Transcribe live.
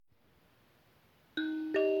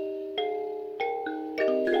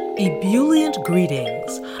Ebullient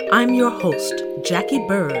greetings. I'm your host, Jackie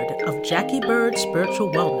Bird of Jackie Bird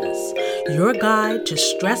Spiritual Wellness, your guide to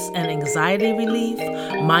stress and anxiety relief,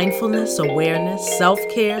 mindfulness, awareness,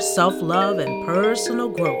 self-care, self-love, and personal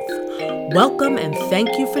growth. Welcome and thank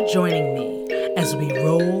you for joining me as we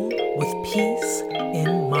roll with peace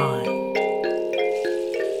in mind.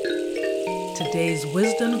 Today's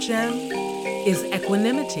wisdom gem is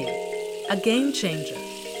equanimity, a game changer.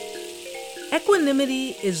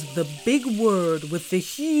 Equanimity is the big word with the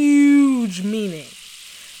huge meaning.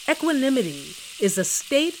 Equanimity is a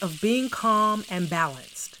state of being calm and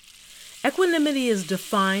balanced. Equanimity is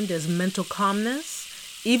defined as mental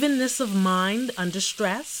calmness, evenness of mind under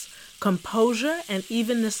stress, composure, and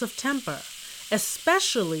evenness of temper,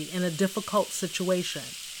 especially in a difficult situation.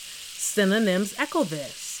 Synonyms echo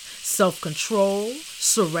this: self-control,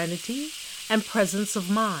 serenity, and presence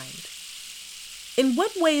of mind. In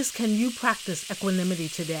what ways can you practice equanimity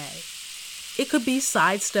today? It could be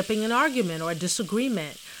sidestepping an argument or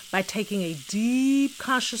disagreement by taking a deep,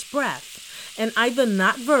 conscious breath and either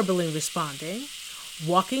not verbally responding,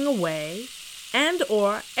 walking away,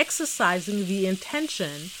 and/or exercising the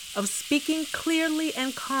intention of speaking clearly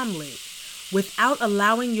and calmly without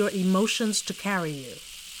allowing your emotions to carry you.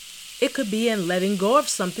 It could be in letting go of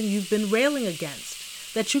something you've been railing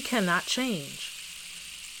against that you cannot change.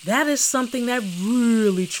 That is something that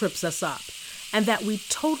really trips us up and that we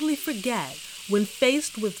totally forget when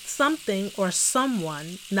faced with something or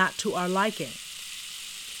someone not to our liking.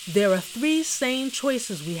 There are 3 sane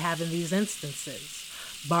choices we have in these instances,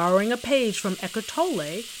 borrowing a page from Eckhart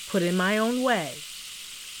Tolle, put in my own way.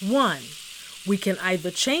 1, we can either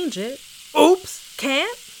change it, oops,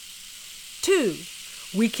 can't. 2,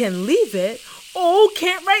 we can leave it, oh,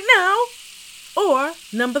 can't right now. Or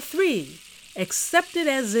number 3, accept it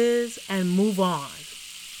as is and move on.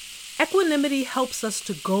 Equanimity helps us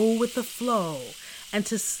to go with the flow and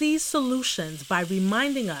to see solutions by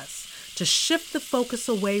reminding us to shift the focus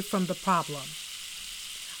away from the problem.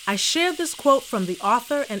 I share this quote from the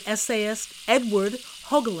author and essayist Edward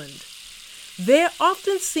Hoagland. There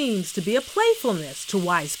often seems to be a playfulness to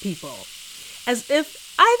wise people, as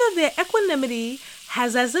if either their equanimity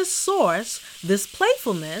has as its source this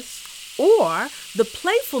playfulness, or the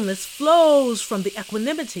playfulness flows from the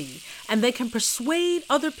equanimity and they can persuade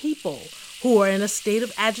other people who are in a state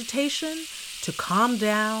of agitation to calm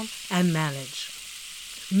down and manage.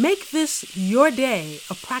 Make this your day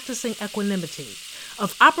of practicing equanimity,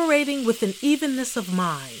 of operating with an evenness of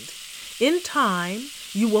mind. In time,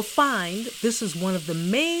 you will find this is one of the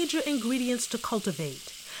major ingredients to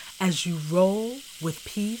cultivate as you roll with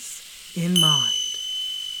peace in mind.